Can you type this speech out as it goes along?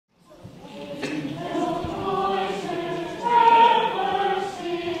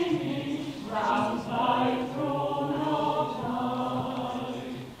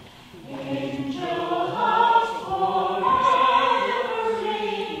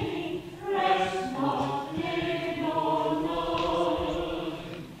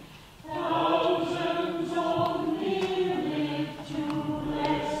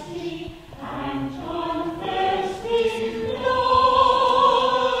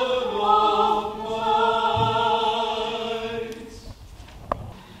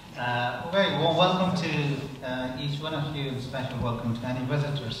welcome to any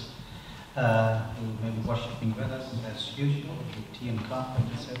visitors who may be worshipping with us as usual. The tea and coffee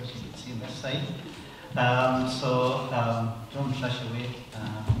service you can see on this side. Don't rush away.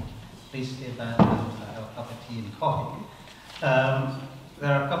 Please stay back and have a cup of tea and coffee.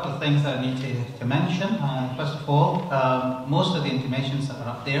 There are a couple of things that I need to mention. First of all, most of the intimations are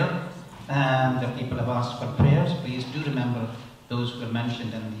up there, and if people have asked for prayers, please do remember those who are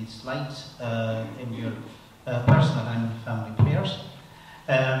mentioned in these slides in your personal and family prayers.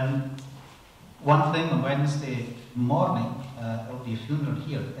 One thing, on Wednesday morning, there will be a funeral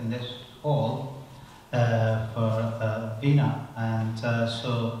here in this hall for Vina, and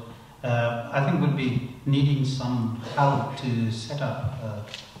I think we'll be needing some help to set up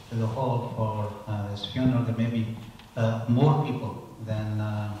the hall for this funeral. There may be more people than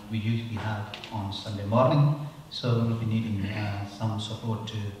we usually have on Sunday morning, so we'll be needing some support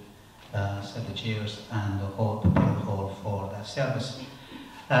to set the chairs and the hall, prepare the hall for that service.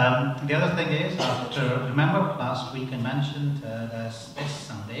 The other thing is, remember last week I mentioned this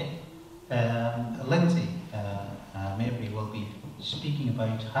Sunday, Lindsay Mabry will be speaking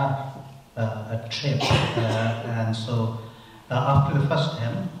about her a trip, and so after the first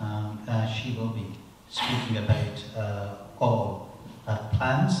hymn, she will be speaking about all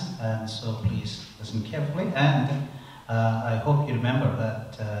plans, and so please listen carefully. And I hope you remember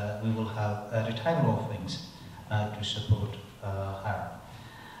that we will have retirement offerings to support her.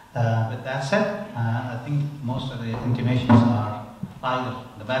 But that's it. I think most of the intimations are either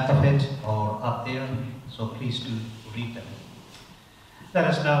the back of it or up there, so please do read them. Let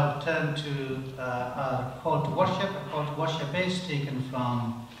us now turn to our call to worship. Our call to worship is taken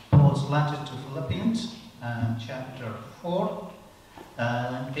from Paul's letter to Philippians, chapter 4.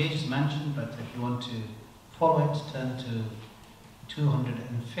 The page is mentioned, but if you want to follow it, turn to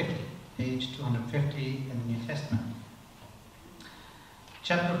 250, page 250 in the New Testament.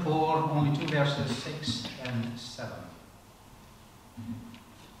 Chapter 4, only 2 verses, 6 and 7.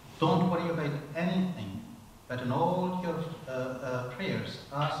 Don't worry about anything, but in all your prayers,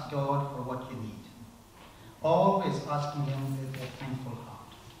 ask God for what you need. Always asking Him with a thankful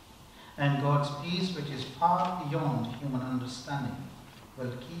heart. And God's peace, which is far beyond human understanding,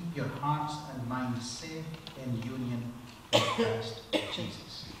 will keep your hearts and minds safe in union with Christ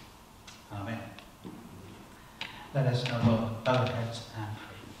Jesus. Amen. Let us now bow our heads and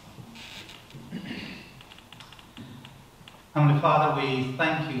pray. Heavenly Father, we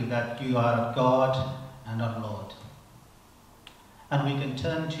thank you that you are our God and our Lord. And we can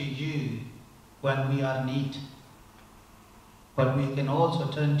turn to you when we are in need. But we can also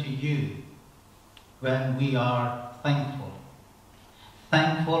turn to you when we are thankful.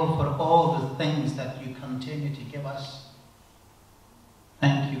 Thankful for all the things that you continue to give us.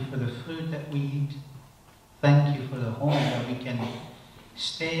 Thank you for the food that we eat. Thank you for the home that we can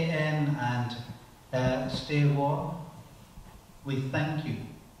stay in and stay warm. We thank you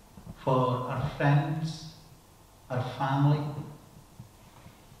for our friends, our family,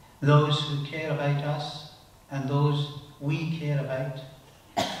 those who care about us and those we care about.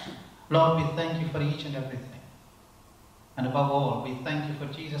 Lord, we thank you for each and everything. And above all, we thank you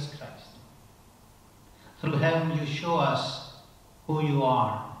for Jesus Christ. Through him you show us who you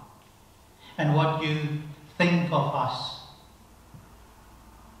are and what you think of us.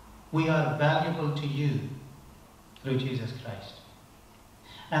 We are valuable to you through Jesus Christ.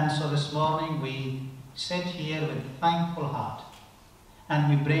 And so this morning we sit here with a thankful heart and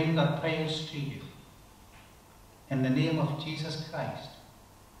we bring our prayers to you in the name of Jesus Christ,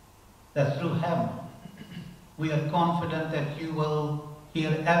 that through him we are confident that you will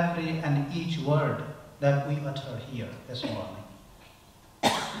hear every and each word that we utter here this morning.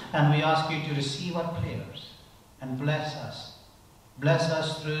 And we ask you to receive our prayers and bless us. Bless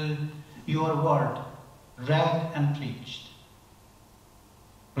us through your word, read and preached.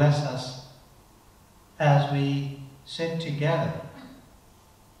 Bless us as we sit together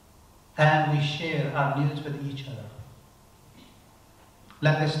and we share our needs with each other.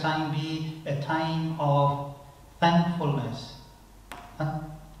 Let this time be a time of thankfulness, a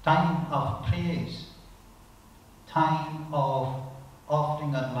time of praise, time of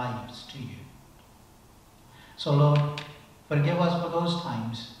offering our lives to you. So Lord, forgive us for those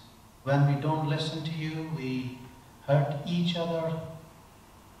times when we don't listen to you, we hurt each other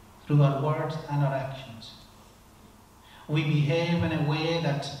through our words and our actions. We behave in a way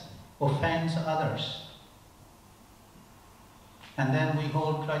that offends others. And then we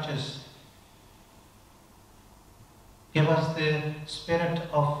hold grudges. Give us the spirit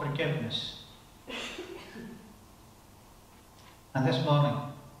of forgiveness. And this morning,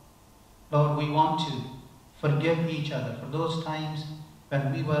 Lord, we want to Forgive each other for those times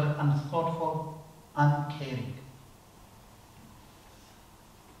when we were unthoughtful, uncaring.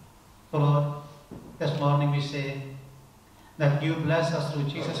 So Lord, this morning we say that you bless us through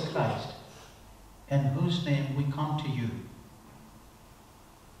Jesus Christ, in whose name we come to you,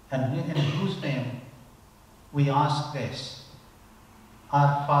 and in whose name we ask this: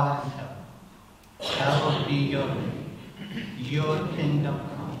 Our Father in heaven, hallowed be your name. Your kingdom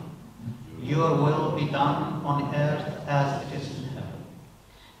come. Your will be done on earth as it is in heaven.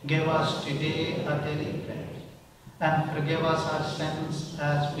 Give us today our daily bread, and forgive us our sins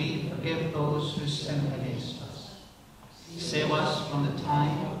as we forgive those who sin against us. Save us from the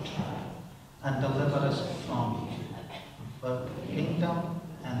time of trial, and deliver us from evil. For the kingdom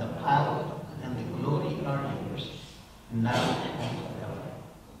and the power and the glory are yours, now and forever.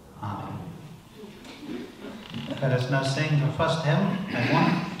 Amen. Let us now sing the first hymn, I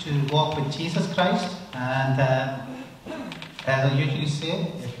Want to Walk with Jesus Christ. And as I usually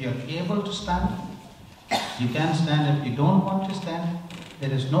say, if you're able to stand, you can stand. If you don't want to stand,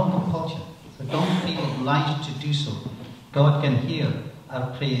 there is no compulsion. So don't feel obliged to do so. God can hear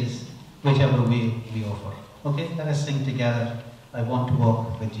our praise whichever way we offer. Okay, let us sing together, I Want to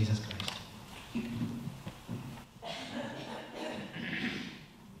Walk with Jesus Christ.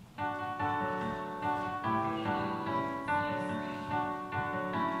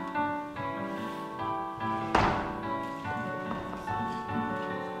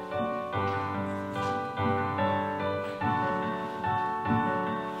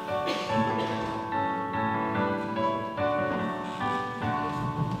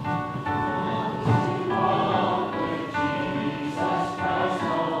 Jesus Christ,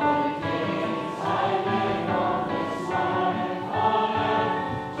 all the days I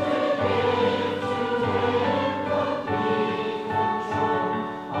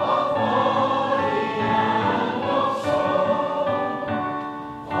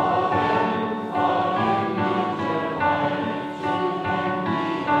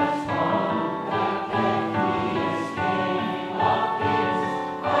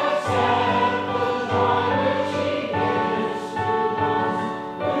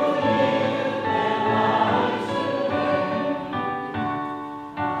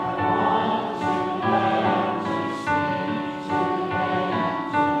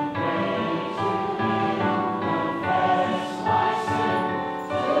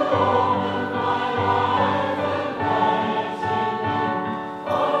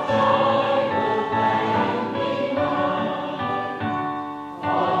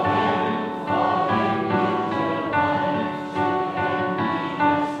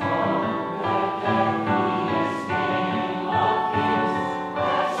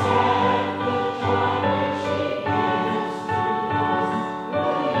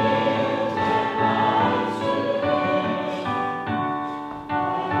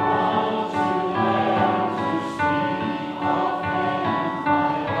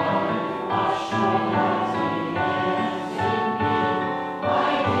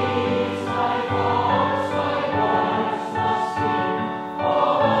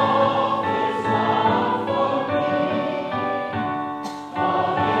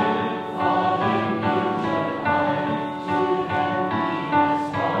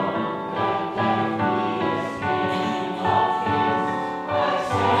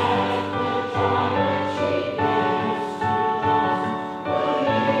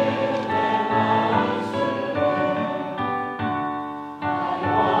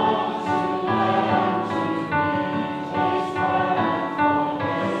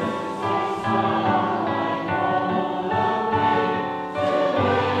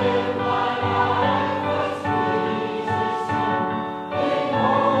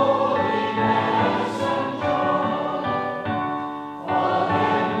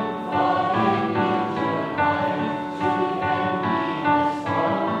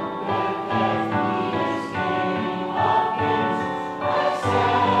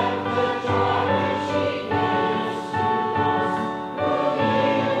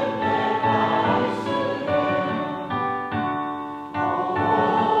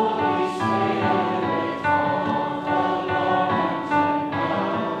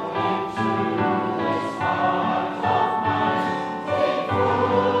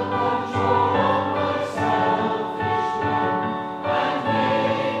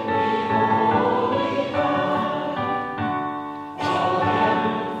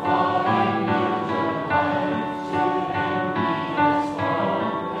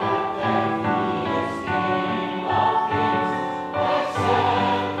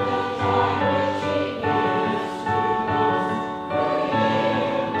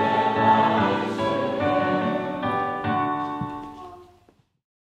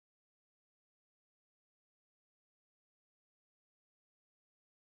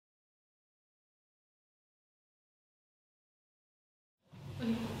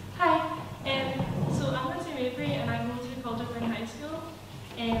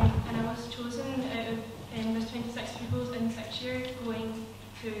and I was chosen out of there's 26 pupils in 6th year going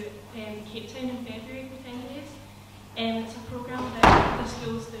to Cape Town in February for 10 days. It's a programme that the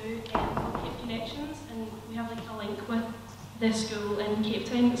schools do called Cape Connections, and we have like a link with this school in Cape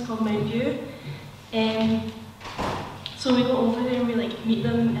Town. It's called Mount View. So we go over there and we like meet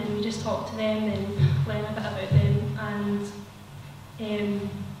them and we just talk to them and learn a bit about them. And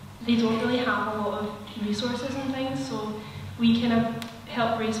they don't really have a lot of resources and things, so we kind of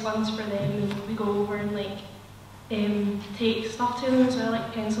help raise funds for them, and we go over and like take stuff to them as well,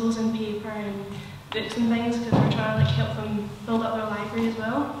 like pencils and paper and books and things, because we're trying to like help them build up their library as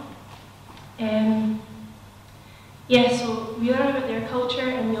well. Yeah, so we learn about their culture,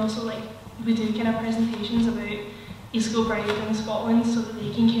 and we also like we do kind of presentations about East Kilbride in Scotland, so that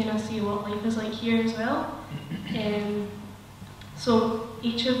they can kind of see what life is like here as well. So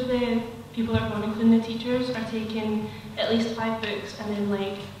each of the people that are going, including the teachers, are taking at least 5 books and then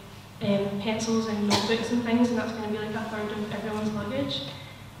like pencils and notebooks and things, and that's going to be like a third of everyone's luggage.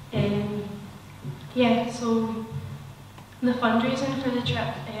 Yeah, so the fundraising for the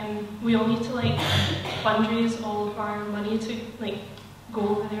trip, we all need to like fundraise all of our money to like go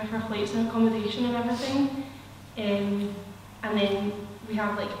over there for flights and accommodation and everything. And then we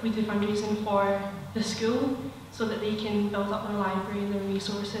have like, we do fundraising for the school so that they can build up their library and their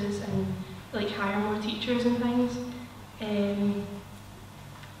resources and like hire more teachers and things. And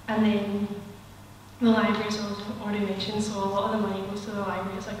then the library, as I already mentioned, so a lot of the money goes to the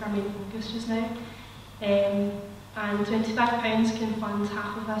library. It's like our main focus just now. And £25 can fund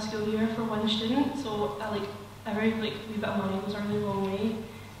half of a school year for one student, so like every like wee bit of money goes a really long way.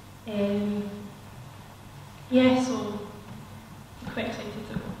 Yeah, so I'm quite excited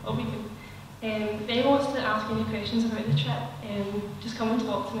to go. It'll be good. If anyone wants to ask any questions about the trip, just come and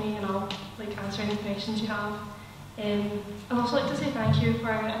talk to me and I'll like answer any questions you have. I'd also like to say thank you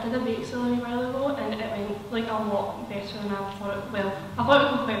for, I did a bake sale a while ago and it went like a lot better than I thought it would. Well, I thought it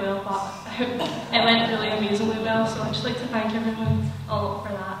would go quite well, but it went really amazingly well, so I'd just like to thank everyone a lot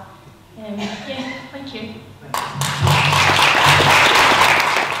for that. Yeah, thank you.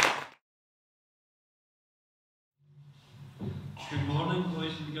 Good morning,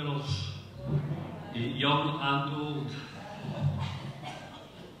 boys and girls, young and old.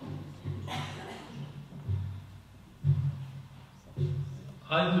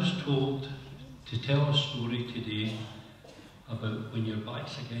 I was told to tell a story today about when your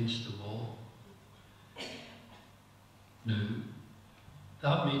back's against the wall. Now,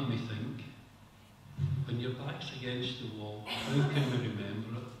 that made me think, when your back's against the wall, how can we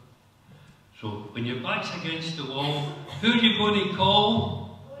remember it? So, when your back's against the wall, who are you going to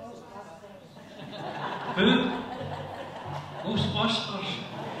call? Who? Ghostbusters?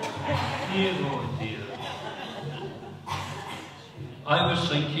 Dear, oh dear. I was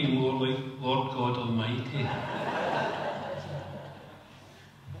thinking more like Lord God Almighty.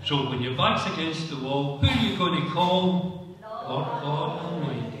 So, when your back's against the wall, who are you going to call? Lord God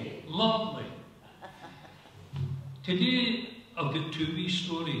Almighty. Lovely. Today, I've got 2 wee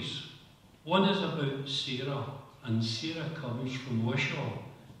stories. One is about Sarah, and Sarah comes from Wishaw.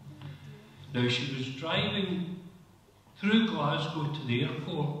 Now, she was driving through Glasgow to the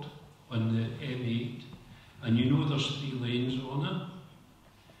airport on the M8, and you know there's 3 lanes on it.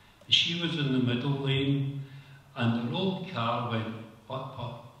 She was in the middle lane, and her old car went put,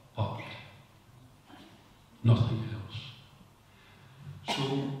 put, put. Nothing else.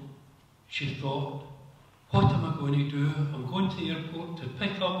 So she thought, what am I going to do? I'm going to the airport to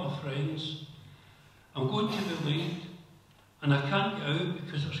pick up my friends. I'm going to be late, and I can't get out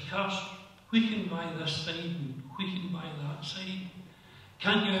because there's cars wheeling by this side and wheeling by that side.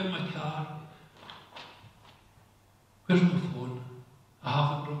 Can't get out of my car. Where's my phone? I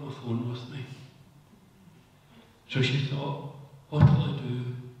haven't brought my phone with me. So she thought, what will I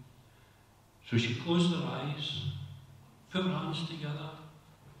do? So she closed her eyes, put her hands together,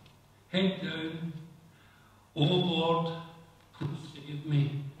 head down. Oh Lord, please save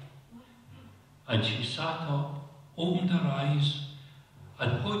me. And she sat up, opened her eyes,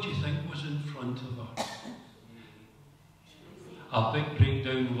 and what do you think was in front of her? A big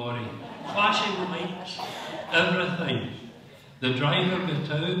breakdown lorry, flashing lights, everything. The driver got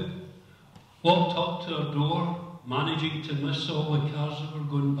out, walked up to her door, managing to miss all the cars that were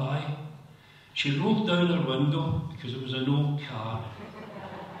going by. She rolled down her window, because it was an old car.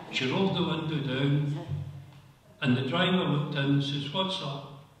 She rolled the window down, and the driver looked in and says, what's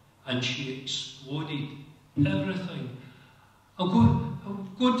up? And she exploded everything. I'm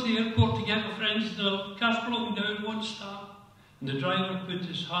going to the airport to get my friends, the car's broken down, won't start. And the driver put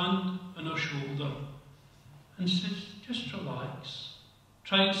his hand on her shoulder and says, just relax,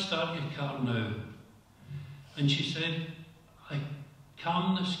 try and start your car now. And she said,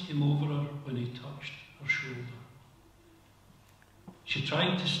 calmness came over her when he touched her shoulder. She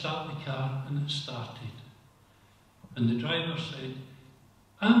tried to start the car and it started. And the driver said,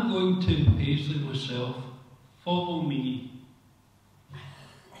 I'm going to Paisley myself. Follow me.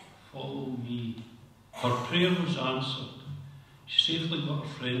 Follow me. Her prayer was answered. She safely got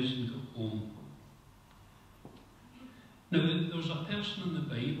her friends and got home. Now, there was a person in the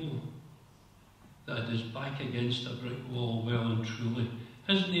Bible that had his back against a brick wall well and truly.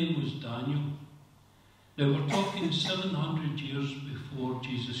 His name was Daniel. Now, we're talking 700 years before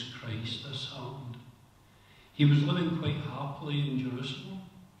Jesus Christ this happened. He was living quite happily in Jerusalem.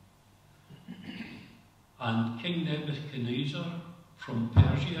 And King Nebuchadnezzar from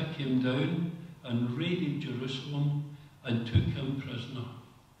Persia came down and raided Jerusalem and took him prisoner.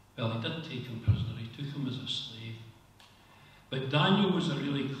 Well, he didn't take him prisoner, he took him as a slave. But Daniel was a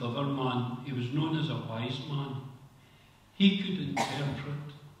really clever man. He was known as a wise man. He could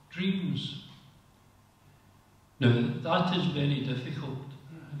interpret dreams. Now, that is very difficult.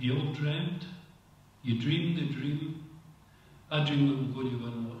 Have you all dreamt? You dream the dream. I dream that I'm going to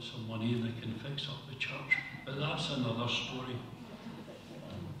win lots of money and I can fix up the church. But that's another story.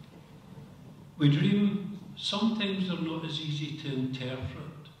 We dream, sometimes they're not as easy to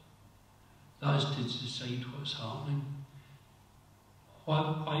interpret. That is to decide what's happening.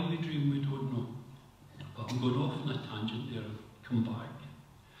 Why we dream, we don't know. But I'm going off on a tangent there. I'll come back.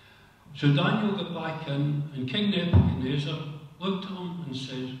 So Daniel got back in, and King Nebuchadnezzar looked at him and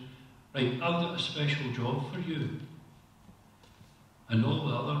said, right, I've got a special job for you. And all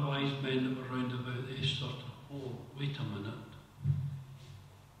the other wise men that were round about, they sort of, oh, wait a minute.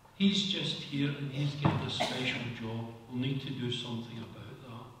 He's just here and he's getting a special job. We'll need to do something about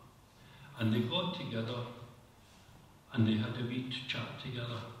that. And they got together and they had a wee chat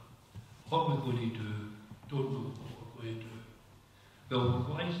together. What we're going to do, don't know what we're going to do. Well,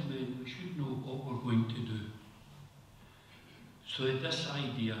 we're wise men, we should know what we're going to do. So this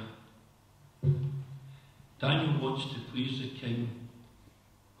idea, Daniel wants to please the king.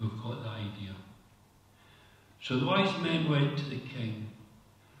 We've got the idea. So the wise men went to the king.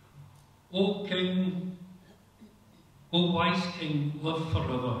 O king, O wise king, live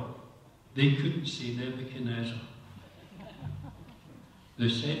forever. They couldn't say Nebuchadnezzar. They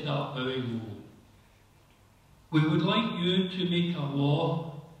said that very low. We would like you to make a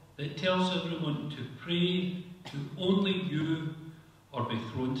law that tells everyone to pray to only you or be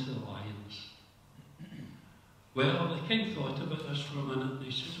thrown to the lions. Well, the king thought about this for a minute and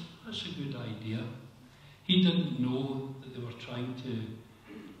he said, that's a good idea. He didn't know that they were trying to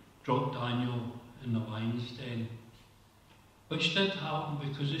drop Daniel in the lion's den, which did happen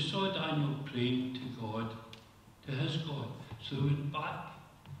because they saw Daniel praying to God, to his God. So they went back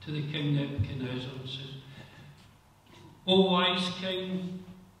to the king Nebuchadnezzar and said, O wise king,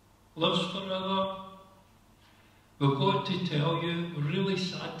 lives forever. We've got to tell you, we're really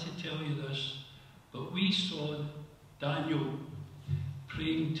sad to tell you this, but we saw Daniel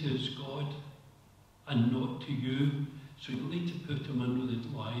praying to his God and not to you, so you'll need to put him in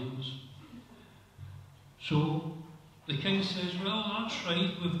with the lions. So the king says, well, that's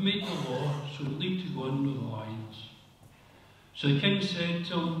right, we've made the law, so you'll need to go in with the lions. So the king said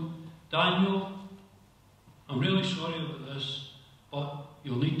to him, Daniel, I'm really sorry about this, but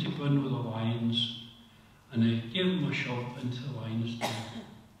you'll need to go in with the lions. And they gave him a shove into the lion's den.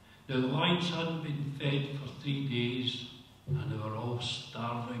 Now the lions hadn't been fed for 3 days and they were all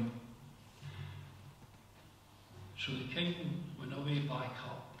starving. So the king went away back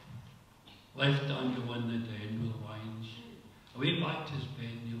up, left Daniel in the den with the lions, away back to his bed,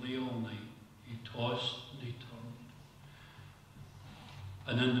 and he lay all night. He tossed and he turned.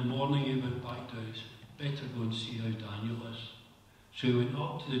 And in the morning he went back down. He said, better go and see how Daniel is. So he went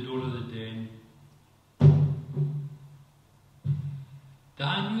up to the door of the den.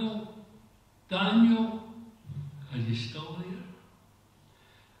 Daniel, Daniel, are you still there?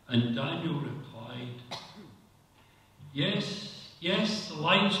 And Daniel replied, yes, yes, the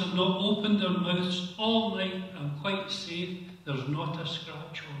lions have not opened their mouths all night. I'm quite safe. There's not a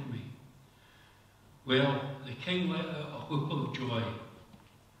scratch on me. Well, the king let out a whoop of joy.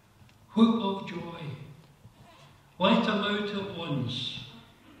 Whoop of joy. Let him out at once.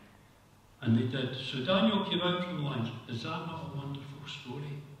 And they did. So Daniel came out from the lions. Is that not a wonderful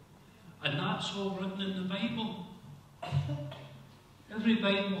story? And that's all written in the Bible. Every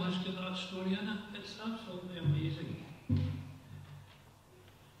Bible has got that story in it. It's absolutely amazing.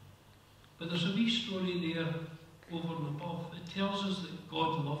 But there's a wee story there over and above. It tells us that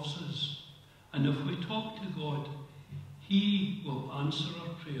God loves us. And if we talk to God, He will answer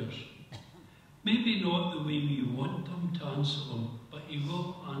our prayers. Maybe not the way we want Him to answer them, but He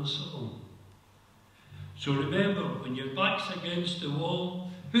will answer them. So remember, when your back's against the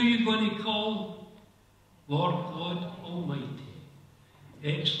wall, who are you going to call? Lord God Almighty.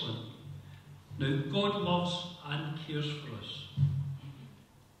 Excellent. Now, God loves and cares for us.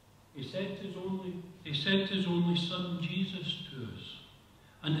 He sent His only Son, Jesus, to us.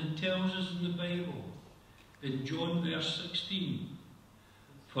 And it tells us in the Bible, in John verse 16,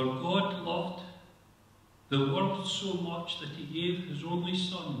 for God loved the world so much that He gave His only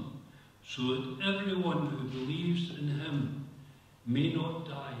Son, so that everyone who believes in Him may not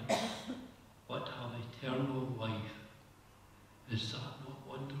die, but have eternal life. Is that not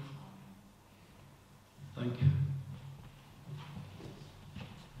wonderful? Thank you.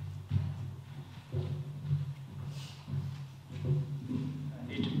 I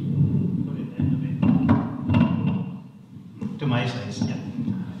need to put it in a bit to my size, yeah.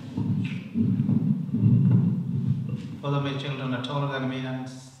 Although my children are taller than me, and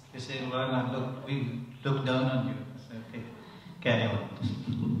they say, well, we look down on you. I say, okay, carry on.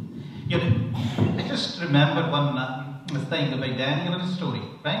 You know, I just remembered one thing about Daniel in the story,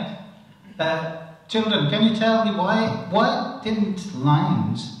 right? Children, can you tell me why didn't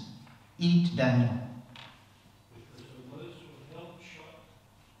lions eat Daniel?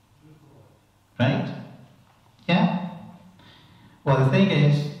 Right? Yeah? Well, the thing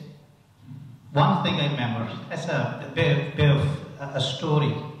is, one thing I remember, it's a bit of a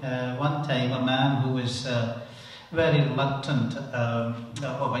story. One time, a man who was very reluctant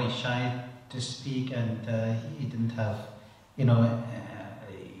or very shy to speak, and he didn't have, he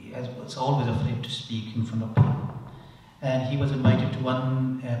was always afraid to speak in front of people. And he was invited to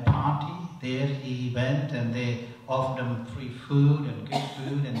one party. There he went, and they offered him free food and good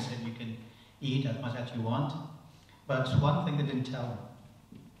food, and said, you can eat as much as you want. But one thing they didn't tell him,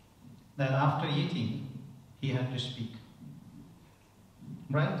 that after eating, he had to speak.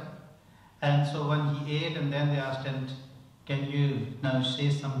 Right? And so when he ate, and then they asked him, can you now say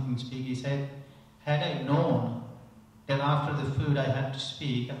something, speak? He said, had I known that after the food I had to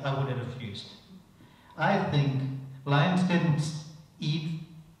speak, I would have refused. I think lions didn't eat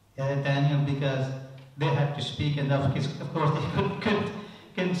Daniel because they had to speak, and of course they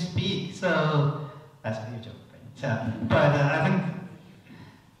couldn't speak. So that's a huge joke. Right? But I think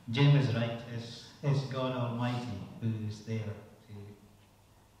Jim is right. It's God Almighty who's there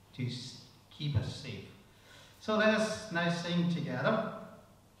to keep us safe. So let us now sing together.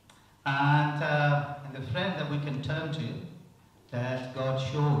 And the friend that we can turn to, that God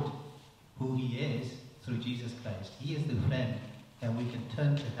showed who He is through Jesus Christ. He is the friend that we can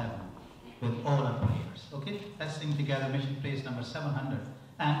turn to heaven with all our prayers. Okay? Let's sing together mission praise number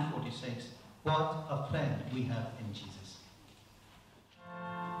 746. What a friend we have in Jesus.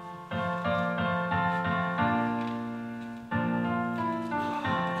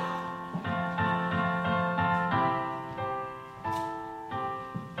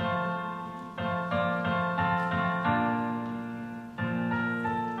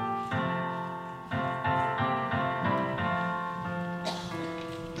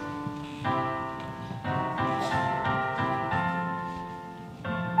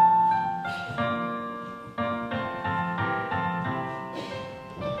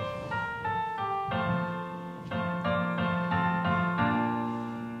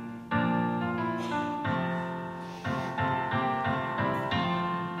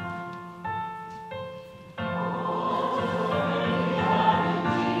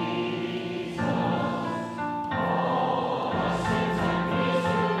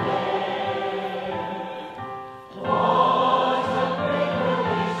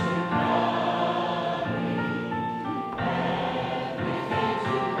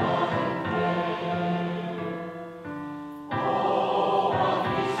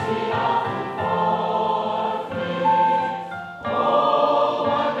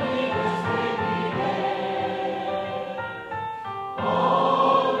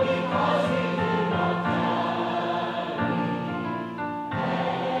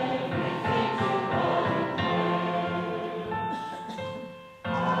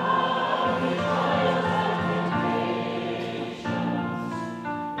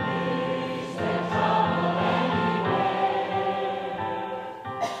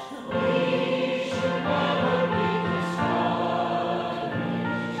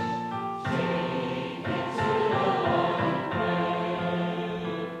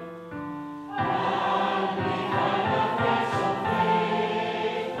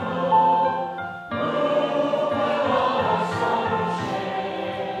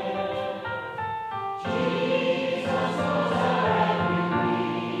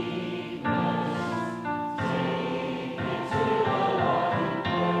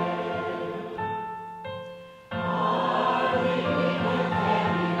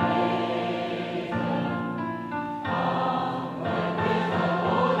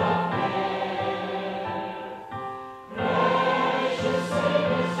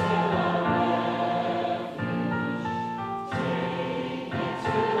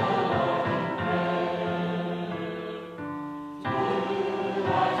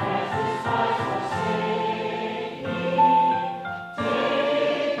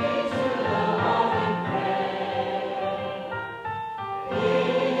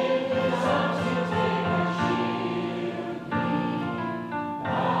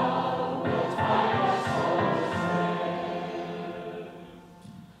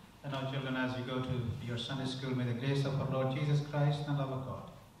 Now, children, as you go to your Sunday school, may the grace of our Lord Jesus Christ and the love of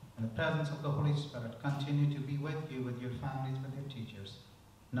God and the presence of the Holy Spirit continue to be with you, with your families, with your teachers,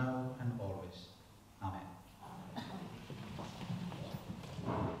 now and always. Amen.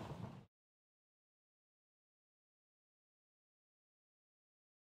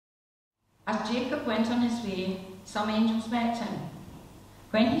 As Jacob went on his way, some angels met him.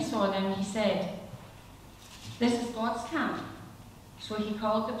 When he saw them, he said, "This is God's camp." So he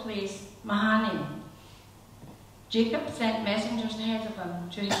called the place Mahanaim. Jacob sent messengers ahead of him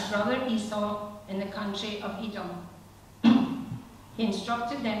to his brother Esau in the country of Edom. He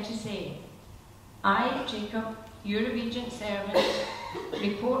instructed them to say, "I, Jacob, your obedient servant,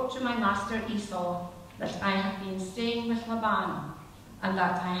 report to my master Esau that I have been staying with Laban, and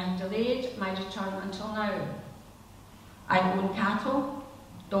that I have delayed my return until now. I own cattle,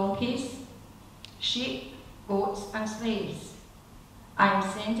 donkeys, sheep, goats, and slaves. I am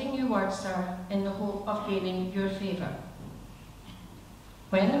sending you word, sir, in the hope of gaining your favour."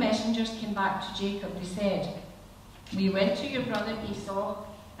 When the messengers came back to Jacob, they said, "We went to your brother Esau,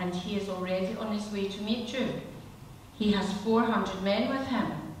 and he is already on his way to meet you. He has 400 men with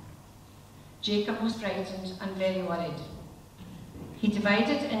him." Jacob was frightened and very worried. He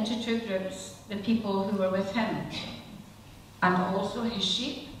divided into two groups the people who were with him, and also his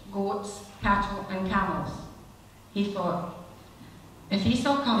sheep, goats, cattle, and camels. He thought, if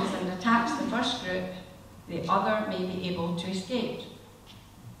Esau comes and attacks the first group, the other may be able to escape.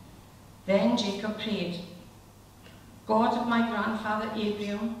 Then Jacob prayed, "God of my grandfather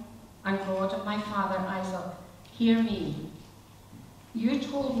Abraham and God of my father Isaac, hear me. You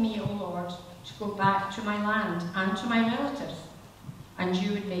told me, O Lord, to go back to my land and to my relatives, and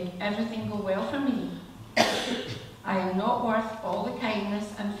you would make everything go well for me. I am not worth all the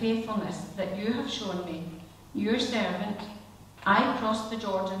kindness and faithfulness that you have shown me, your servant. I crossed the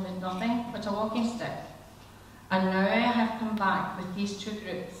Jordan with nothing but a walking stick, and now I have come back with these two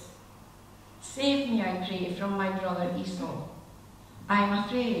groups. Save me, I pray, from my brother Esau. I am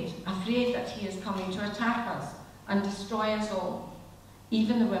afraid that he is coming to attack us and destroy us all,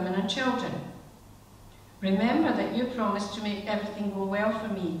 even the women and children. Remember that you promised to make everything go well for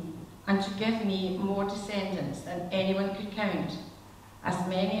me and to give me more descendants than anyone could count, as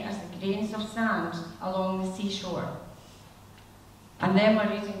many as the grains of sand along the seashore." And then we're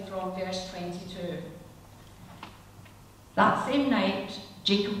reading from verse 22. That same night,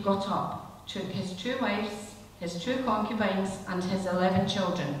 Jacob got up, took his 2 wives, his 2 concubines, and his 11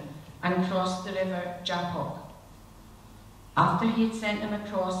 children, and crossed the river Jabbok. After he had sent them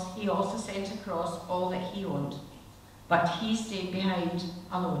across, he also sent across all that he owned, but he stayed behind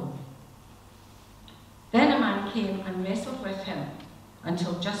alone. Then a man came and wrestled with him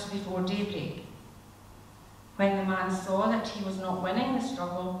until just before daybreak. When the man saw that he was not winning the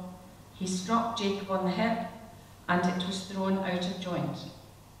struggle, he struck Jacob on the hip, and it was thrown out of joint.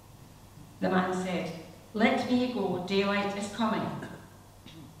 The man said, "Let me go, daylight is coming."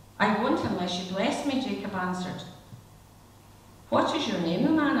 "I won't unless you bless me," Jacob answered. "What is your name?" the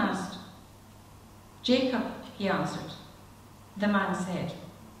man asked. "Jacob," he answered. The man said,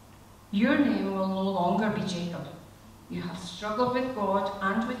 "Your name will no longer be Jacob. You have struggled with God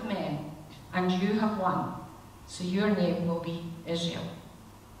and with men, and you have won. So your name will be Israel."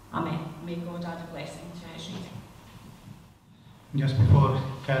 Amen. May God add a blessing to his reading. Just before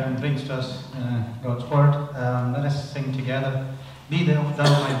Karen brings to us God's word, let us sing together, "Be Thou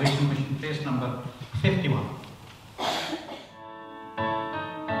My Vision," mission place number 51.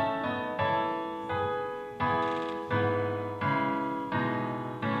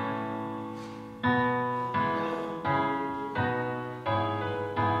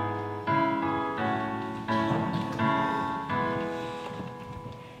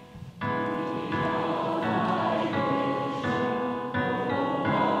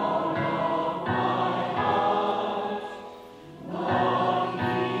 Lord,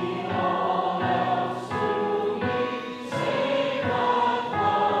 be all else to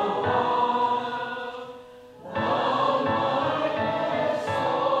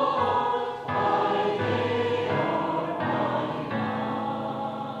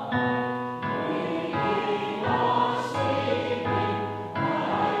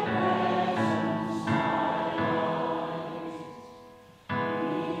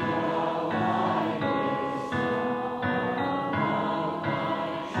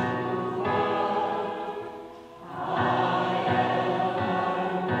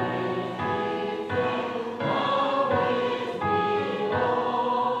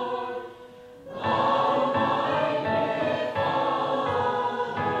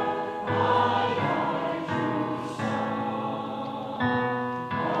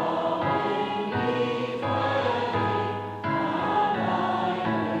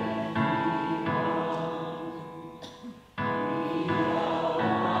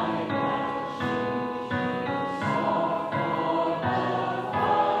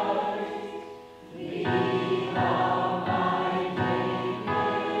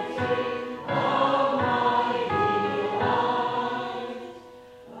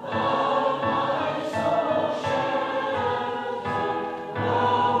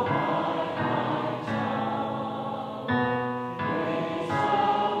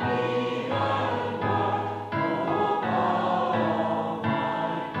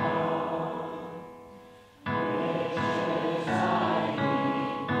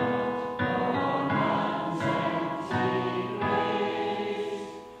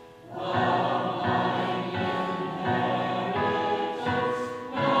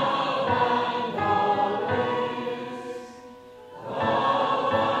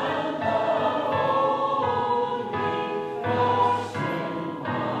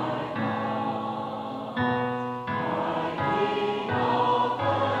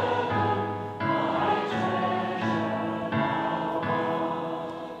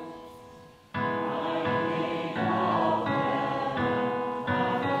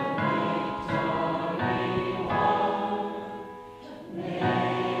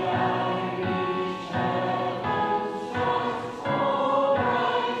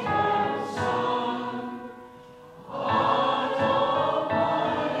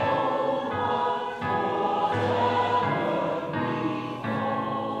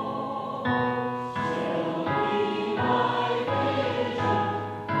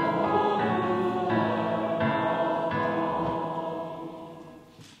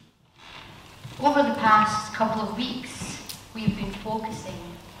past couple of weeks, we've been focusing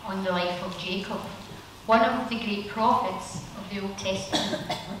on the life of Jacob, one of the great prophets of the Old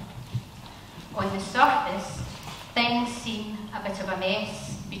Testament. On the surface, things seem a bit of a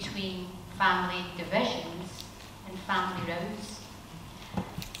mess between family divisions and family rows.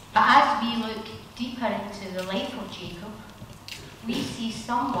 But as we look deeper into the life of Jacob, we see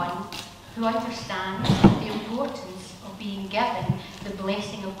someone who understands the importance of being given the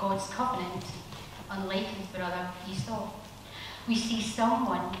blessing of God's covenant, unlike his brother Esau. We see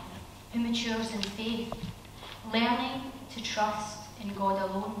someone who matures in faith, learning to trust in God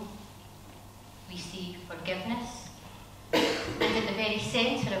alone. We see forgiveness, and at the very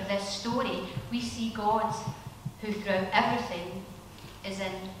centre of this story, we see God, who throughout everything is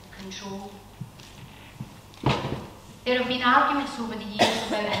in control. There have been arguments over the years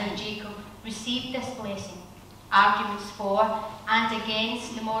about how Jacob received this blessing, arguments for and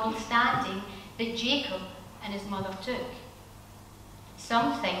against the moral standing that Jacob and his mother took.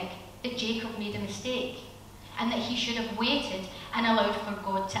 Some think that Jacob made a mistake and that he should have waited and allowed for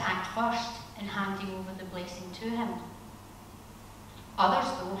God to act first in handing over the blessing to him.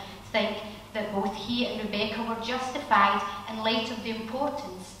 Others, though, think that both he and Rebekah were justified in light of the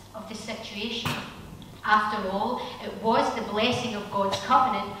importance of the situation. After all, it was the blessing of God's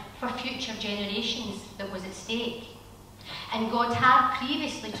covenant for future generations that was at stake. And God had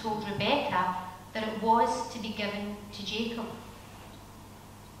previously told Rebekah that it was to be given to Jacob.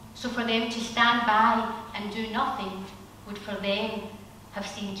 So for them to stand by and do nothing would for them have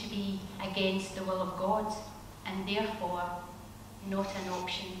seemed to be against the will of God, and therefore not an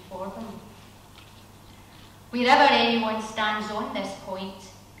option for them. Wherever anyone stands on this point,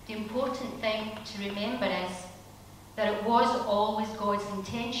 the important thing to remember is that it was always God's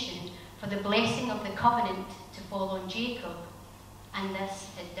intention for the blessing of the covenant to fall on Jacob, and this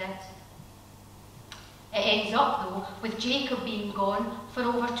it did. It ends up, though, with Jacob being gone for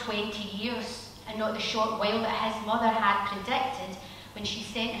over 20 years, and not the short while that his mother had predicted when she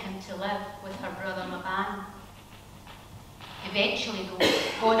sent him to live with her brother Laban. Eventually, though,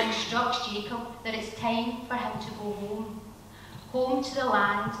 God instructs Jacob that it's time for him to go home to the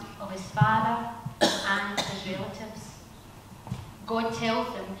land of his father and his relatives. God tells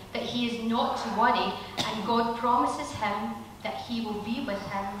him that he is not to worry, and God promises him that he will be with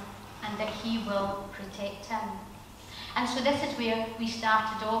him and that he will protect him. And so this is where we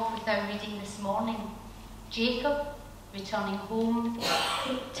started off with our reading this morning. Jacob returning home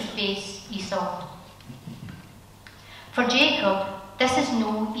to face Esau. For Jacob, this is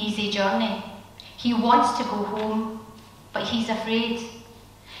no easy journey. He wants to go home, but he's afraid.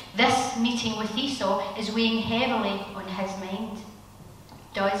 This meeting with Esau is weighing heavily on his mind.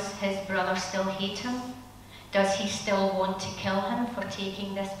 Does his brother still hate him? Does he still want to kill him for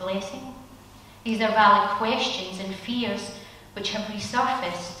taking this blessing? These are valid questions and fears which have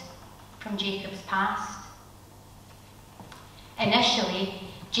resurfaced from Jacob's past. Initially,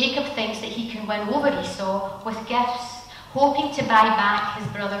 Jacob thinks that he can win over Esau with gifts, hoping to buy back his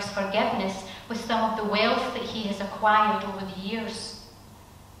brother's forgiveness with some of the wealth that he has acquired over the years.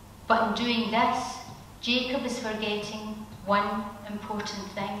 But in doing this, Jacob is forgetting one important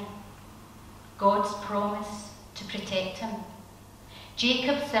thing: God's promise to protect him.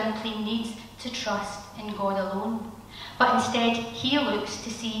 Jacob simply needs to trust in God alone, but instead he looks to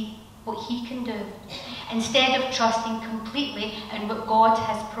see what he can do, instead of trusting completely in what God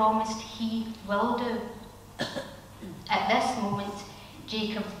has promised he will do. At this moment,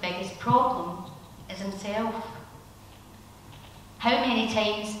 Jacob's biggest problem is himself. How many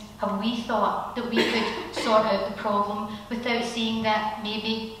times have we thought that we could sort out the problem without seeing that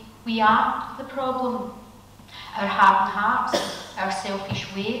maybe we are the problem? Our hardened hearts, our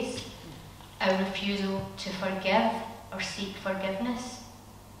selfish ways, our refusal to forgive or seek forgiveness,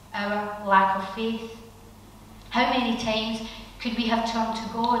 our lack of faith. How many times could we have turned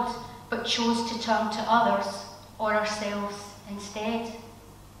to God but chose to turn to others or ourselves instead?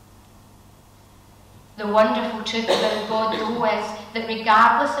 The wonderful truth about God, though, is that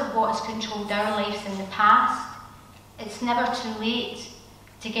regardless of what has controlled our lives in the past, it's never too late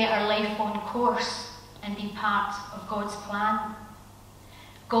to get our life on course and be part of God's plan.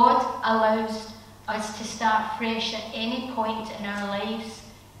 God allows us to start fresh at any point in our lives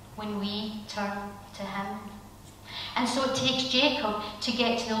when we turn to him. And so it takes Jacob to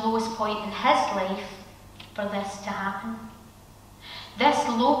get to the lowest point in his life for this to happen. This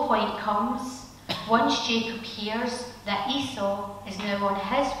low point comes once Jacob hears that Esau is now on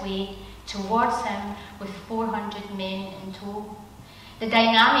his way towards him with 400 men in tow. The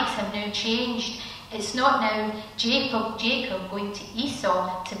dynamics have now changed. It's not now Jacob going to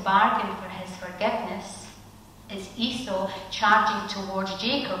Esau to bargain for his forgiveness is Esau charging towards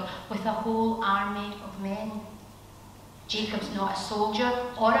Jacob with a whole army of men. Jacob's not a soldier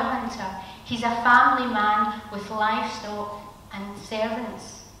or a hunter. He's a family man with livestock and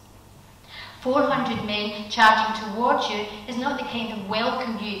servants. 400 men charging towards you is not the kind of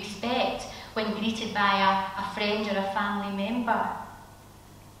welcome you expect when greeted by a friend or a family member,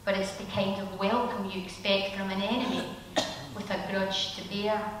 but it's the kind of welcome you expect from an enemy with a grudge to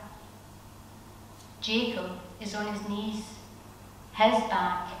bear. Jacob is on his knees. His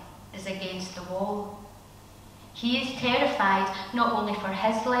back is against the wall. He is terrified not only for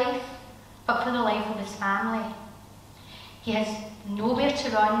his life, but for the life of his family. He has nowhere to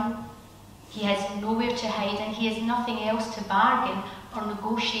run, he has nowhere to hide, and he has nothing else to bargain or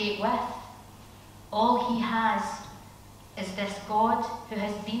negotiate with. All he has is this God who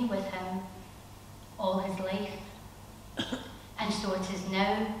has been with him all his life. And so it is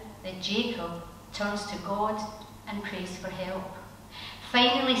now that Jacob turns to God and prays for help,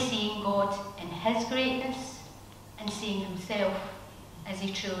 finally seeing God in his greatness and seeing himself as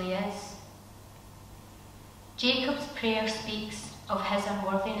he truly is. Jacob's prayer speaks of his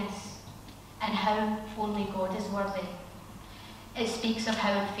unworthiness and how only God is worthy. It speaks of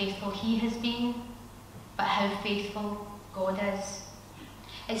how unfaithful he has been, but how faithful God is.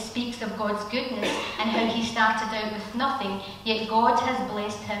 It speaks of God's goodness and how he started out with nothing, yet God has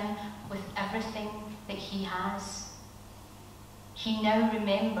blessed him with everything that he has. He now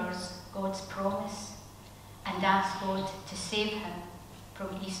remembers God's promise and asks God to save him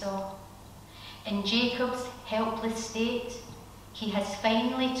from Esau. In Jacob's helpless state, he has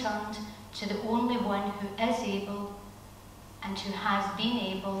finally turned to the only one who is able and who has been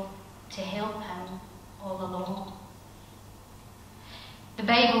able to help him all along. The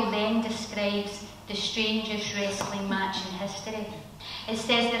Bible then describes the strangest wrestling match in history. It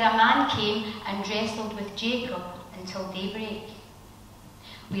says that a man came and wrestled with Jacob until daybreak.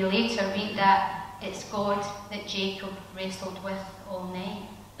 We later read that it's God that Jacob wrestled with all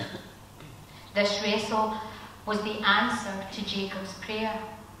night. This wrestle was the answer to Jacob's prayer.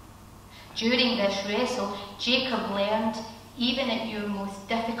 During this wrestle, Jacob learned, even at your most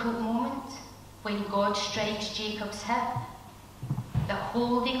difficult moment, when God strikes Jacob's hip, that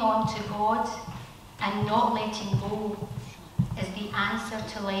holding on to God and not letting go is the answer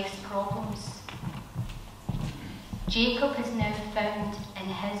to life's problems. Jacob has now found in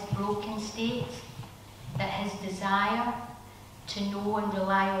his broken state that his desire to know and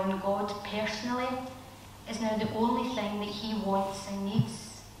rely on God personally is now the only thing that he wants and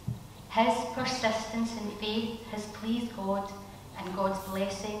needs. His persistence in faith has pleased God, and God's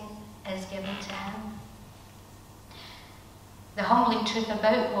blessing is given to him. The humbling truth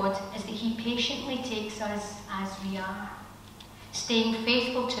about God is that he patiently takes us as we are, staying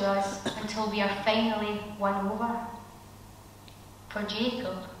faithful to us until we are finally won over. For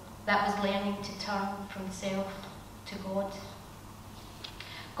Jacob, that was learning to turn from self to God.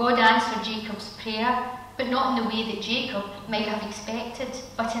 God answered Jacob's prayer, but not in the way that Jacob might have expected,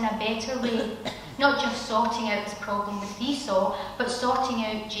 but in a better way. Not just sorting out his problem with Esau, but sorting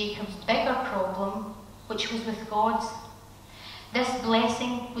out Jacob's bigger problem, which was with God. This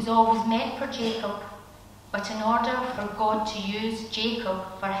blessing was always meant for Jacob, but in order for God to use Jacob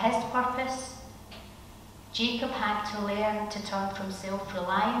for his purpose, Jacob had to learn to turn from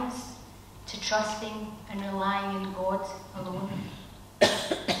self-reliance to trusting and relying on God alone.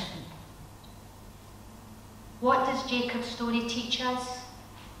 What does Jacob's story teach us?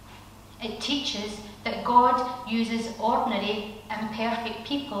 It teaches that God uses ordinary, imperfect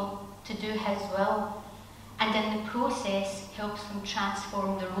people to do his will, and in the process helps them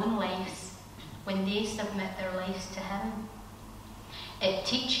transform their own lives when they submit their lives to him. It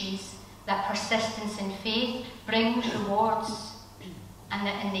teaches that persistence in faith brings rewards, and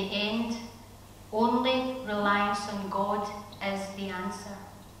that in the end, only reliance on God is the answer.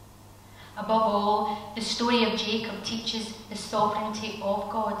 Above all, the story of Jacob teaches the sovereignty of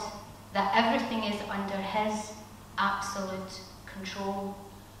God, that everything is under his absolute control.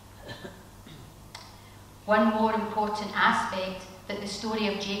 One more important aspect that the story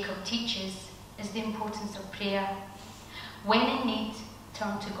of Jacob teaches is the importance of prayer. When in need,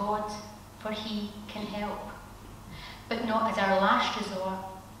 turn to God, for he can help. But not as our last resort,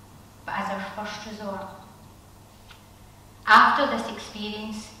 but as our first resort. After this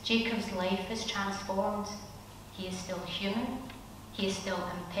experience, Jacob's life is transformed. He is still human, he is still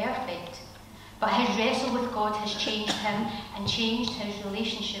imperfect, but his wrestle with God has changed him and changed his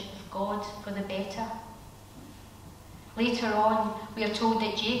relationship with God for the better. Later on, we are told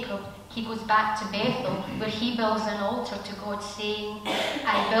that Jacob, he goes back to Bethel, where he builds an altar to God, saying,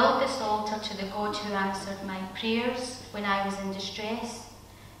 I built this altar to the God who answered my prayers when I was in distress,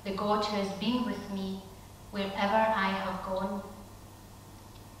 the God who has been with me wherever I have gone.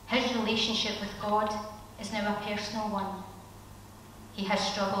 His relationship with God is now a personal one. He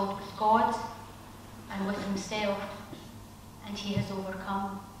has struggled with God and with himself, and he has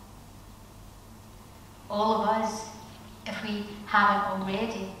overcome. All of us, if we haven't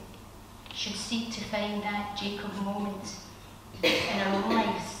already, should seek to find that Jacob moment in our own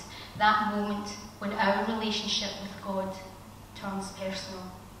lives, that moment when our relationship with God turns personal.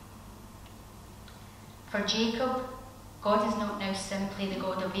 For Jacob, God is not now simply the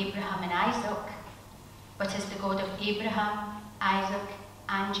God of Abraham and Isaac, but is the God of Abraham, Isaac,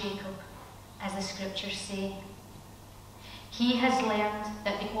 and Jacob, as the scriptures say. He has learned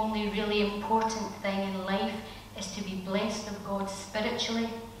that the only really important thing in life is to be blessed of God spiritually,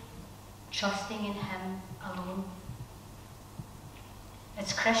 trusting in him alone.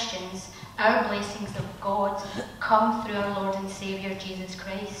 As Christians, our blessings of God come through our Lord and Saviour Jesus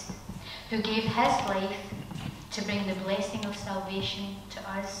Christ, who gave his life to bring the blessing of salvation to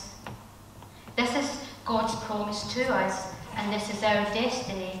us. This is God's promise to us, and this is our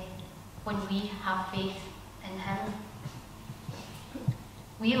destiny when we have faith in him.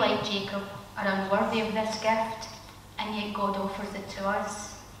 We, like Jacob, are unworthy of this gift, and yet God offers it to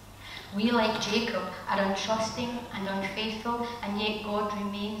us. We, like Jacob, are untrusting and unfaithful, and yet God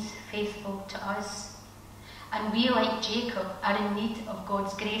remains faithful to us. And we, like Jacob, are in need of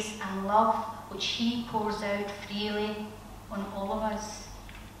God's grace and love, which he pours out freely on all of us.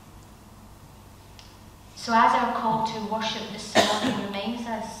 So as our call to worship this morning reminds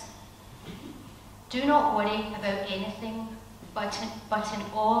us, do not worry about anything, but in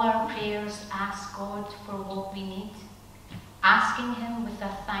all our prayers ask God for what we need, asking him with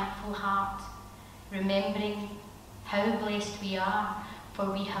a thankful heart, remembering how blessed we are,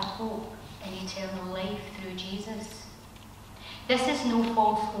 for we have hope in eternal life through Jesus. This is no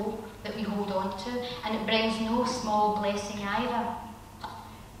false hope that we hold on to, and it brings no small blessing either,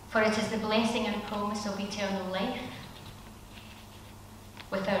 for it is the blessing and promise of eternal life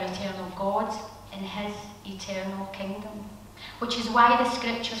with our eternal God in his eternal kingdom, which is why the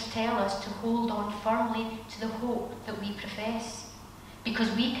scriptures tell us to hold on firmly to the hope that we profess,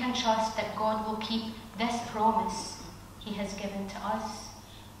 because we can trust that God will keep this promise he has given to us.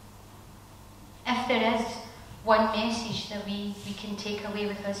 If there is one message that we can take away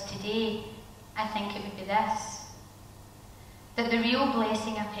with us today, I think it would be this: that the real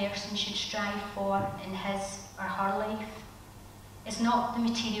blessing a person should strive for in his or her life is not the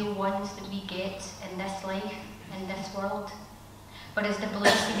material ones that we get in this life, in this world, but is the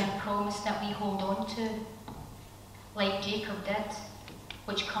blessing and promise that we hold on to, like Jacob did,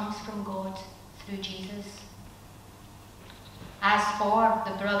 which comes from God through Jesus. As for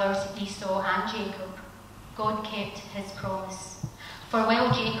the brothers Esau and Jacob, God kept his promise. For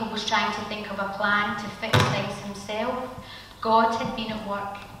while Jacob was trying to think of a plan to fix things himself, God had been at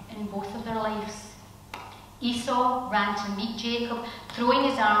work in both of their lives. Esau ran to meet Jacob, throwing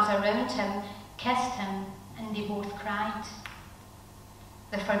his arms around him, kissed him, and they both cried.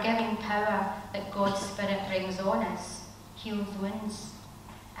 The forgiving power that God's Spirit brings on us heals wounds,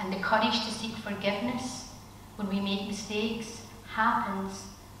 and the courage to seek forgiveness when we make mistakes happens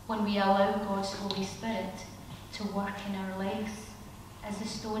when we allow God's Holy Spirit to work in our lives, as the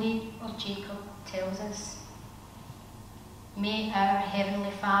story of Jacob tells us. May our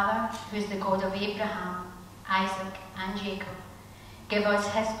Heavenly Father, who is the God of Abraham, Isaac, and Jacob, give us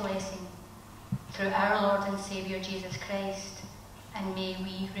his blessing through our Lord and Saviour Jesus Christ, and may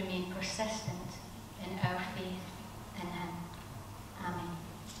we remain persistent in our faith in him. Amen.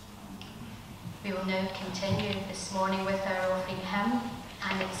 We will now continue this morning with our offering hymn,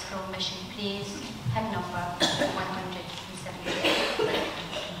 and it's from Mission Praise, hymn number 178.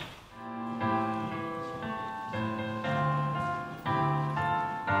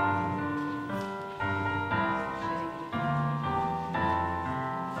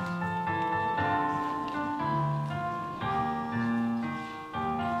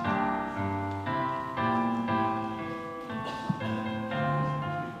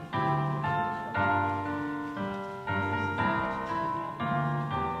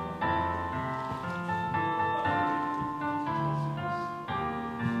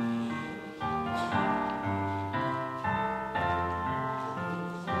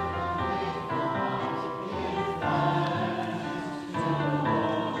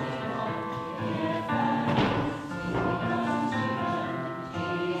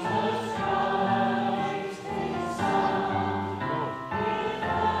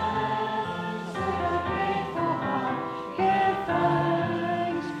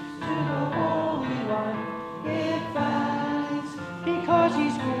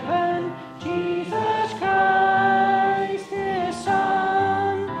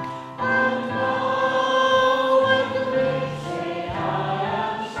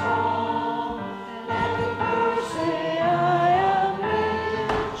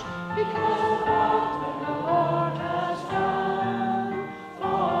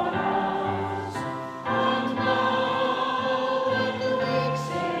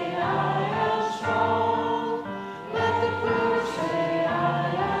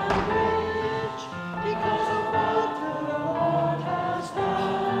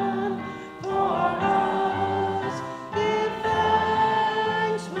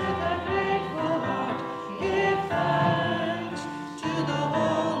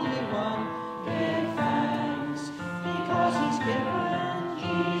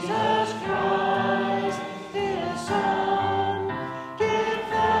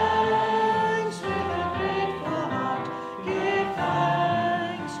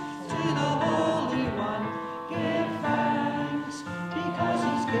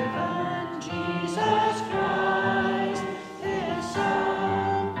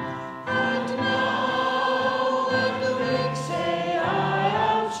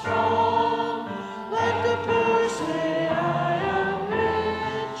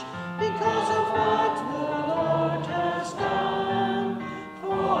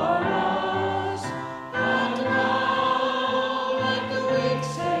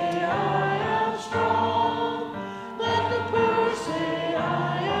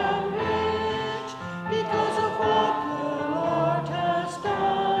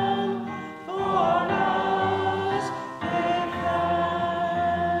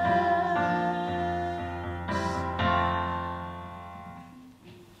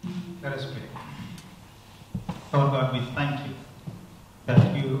 Let us pray. Lord God, we thank you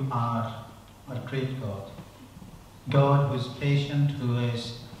that you are a great God. God who is patient, who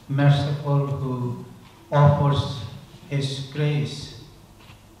is merciful, who offers his grace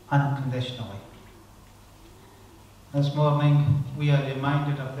unconditionally. This morning we are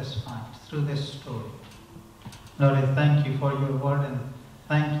reminded of this fact through this story. Lord, I thank you for your word and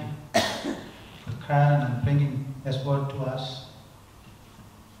thank you for Karen and bringing this word to us,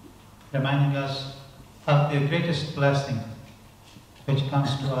 reminding us of the greatest blessing which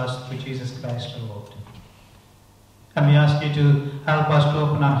comes to us through Jesus Christ our Lord. And we ask you to help us to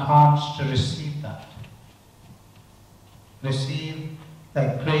open our hearts to receive that. Receive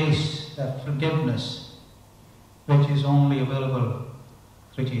that grace, that forgiveness, which is only available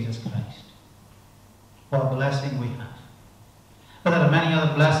through Jesus Christ. What a blessing we have. But there are many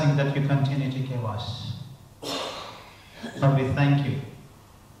other blessings that you continue to give us. Lord, we thank you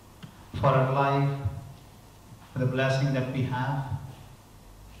for our life, for the blessing that we have.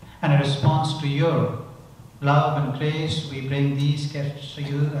 And in response to your love and grace, we bring these gifts to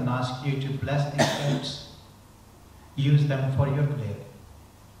you and ask you to bless these gifts. Use them for your glory.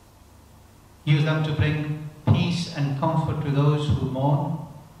 Use them to bring peace and comfort to those who mourn.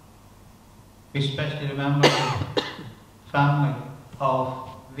 We especially remember the family of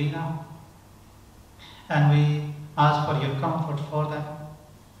Vina, and we ask for your comfort for them.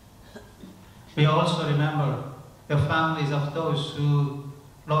 We also remember the families of those who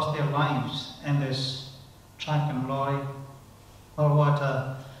lost their lives in this track and lorry. Oh, what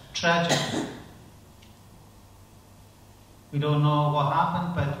a tragedy. We don't know what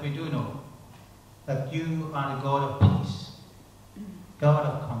happened, but we do know that you are a God of peace, God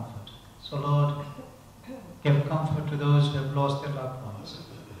of comfort. So Lord, give comfort to those who have lost their loved ones.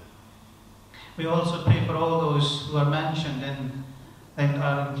 We also pray for all those who are mentioned in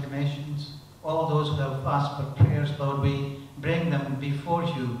our intimations, all those who have asked for prayers. Lord, we bring them before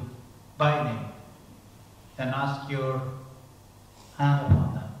you by name and ask your hand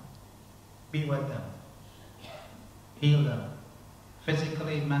upon them. Be with them. Heal them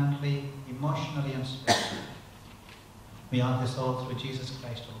physically, mentally, emotionally, and spiritually. We ask this all through Jesus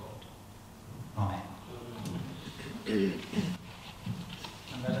Christ our Lord. Amen.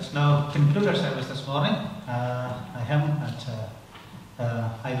 And let us now conclude our service this morning. A hymn that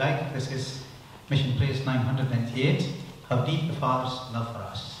I like. This is Mission Place 998. How deep the Father's love for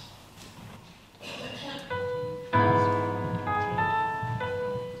us.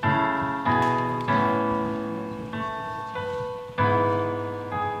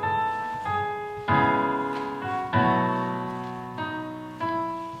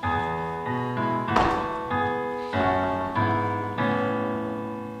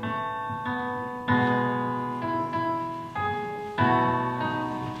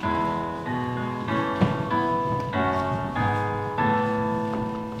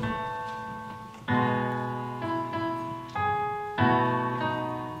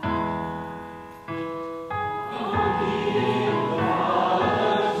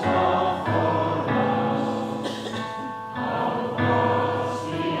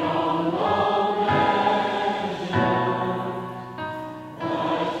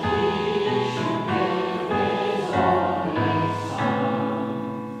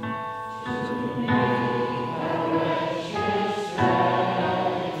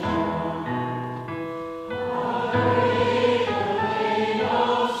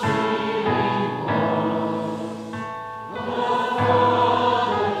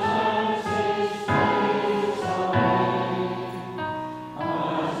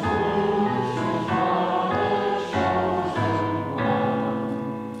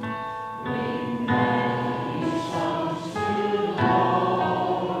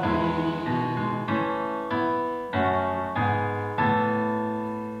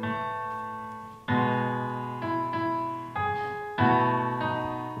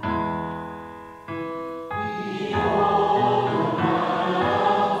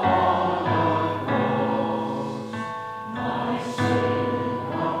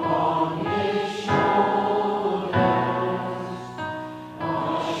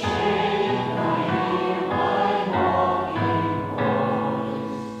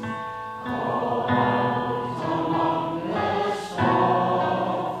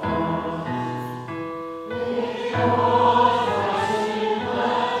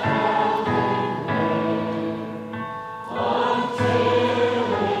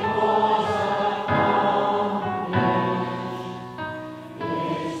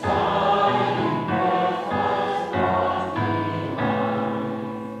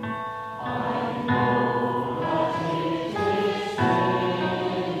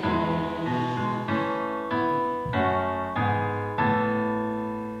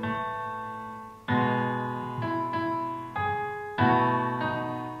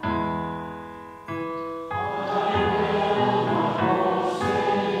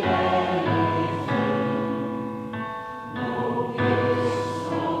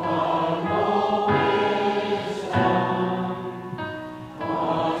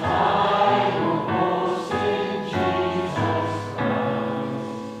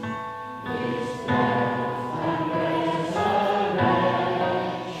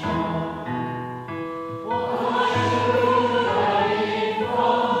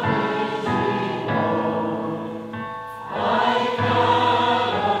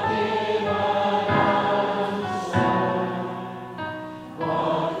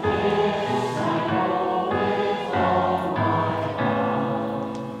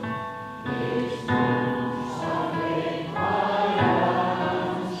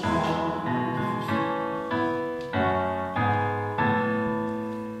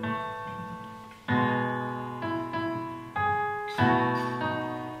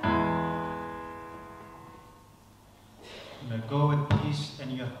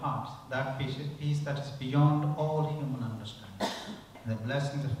 your hearts that peace that is beyond all human understanding. And the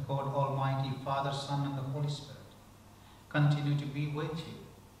blessings of God Almighty, Father, Son, and the Holy Spirit continue to be with you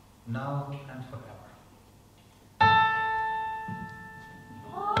now and forever.